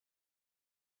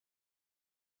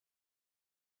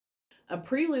A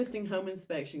pre-listing home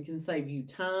inspection can save you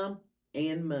time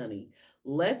and money.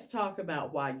 Let's talk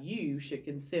about why you should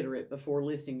consider it before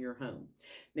listing your home.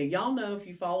 Now, y'all know if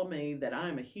you follow me that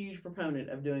I'm a huge proponent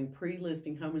of doing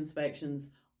pre-listing home inspections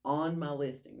on my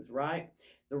listings, right?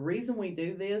 The reason we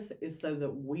do this is so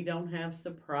that we don't have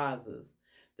surprises.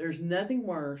 There's nothing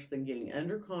worse than getting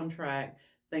under contract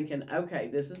thinking, okay,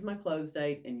 this is my close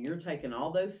date, and you're taking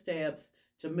all those steps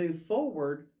to move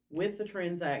forward with the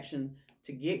transaction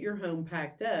to get your home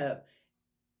packed up,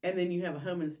 and then you have a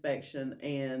home inspection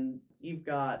and you've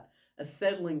got a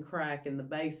settling crack in the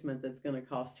basement that's going to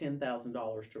cost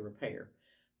 $10,000 to repair.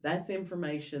 That's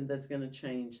information that's going to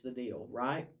change the deal,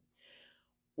 right?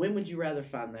 When would you rather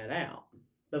find that out?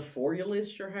 Before you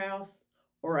list your house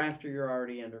or after you're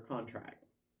already under contract?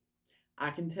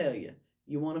 I can tell you,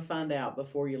 you want to find out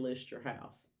before you list your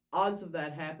house. Odds of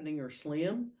that happening are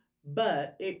slim,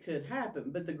 but it could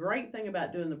happen. But the great thing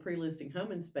about doing the pre-listing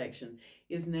home inspection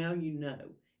is now you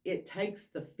know. It takes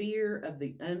the fear of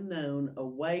the unknown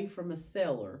away from a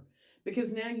seller,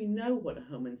 because now you know what a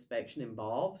home inspection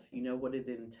involves. You know what it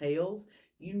entails.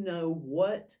 You know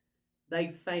what they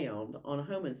found on a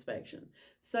home inspection.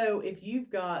 So if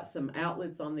you've got some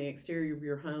outlets on the exterior of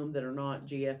your home that are not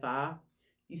GFI,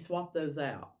 you swap those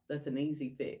out. That's an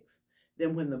easy fix.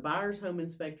 Then when the buyer's home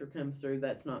inspector comes through,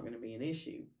 that's not going to be an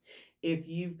issue. If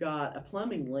you've got a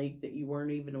plumbing leak that you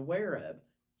weren't even aware of,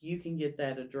 you can get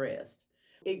that addressed.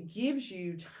 It gives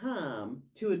you time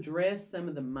to address some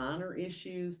of the minor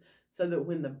issues so that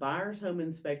when the buyer's home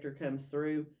inspector comes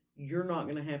through, you're not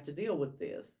going to have to deal with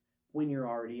this when you're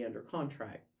already under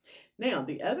contract. Now,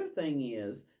 the other thing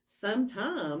is,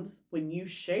 sometimes when you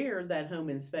share that home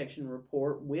inspection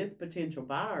report with potential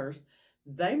buyers,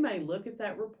 they may look at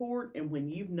that report, and when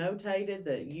you've notated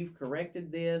that you've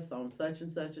corrected this on such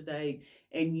and such a date,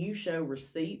 and you show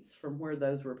receipts from where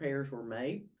those repairs were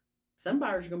made, some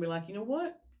buyers are going to be like, you know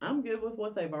what? I'm good with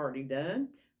what they've already done.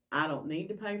 I don't need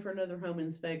to pay for another home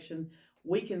inspection.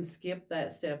 We can skip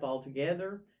that step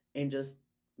altogether and just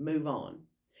move on.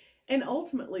 And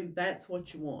ultimately, that's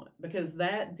what you want, because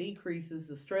that decreases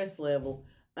the stress level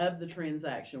of the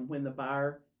transaction when the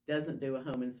buyer doesn't do a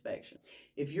home inspection.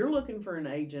 If you're looking for an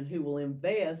agent who will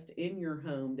invest in your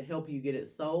home to help you get it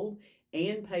sold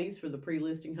and pays for the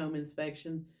pre-listing home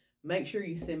inspection, make sure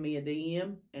you send me a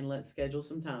DM and let's schedule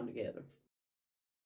some time together.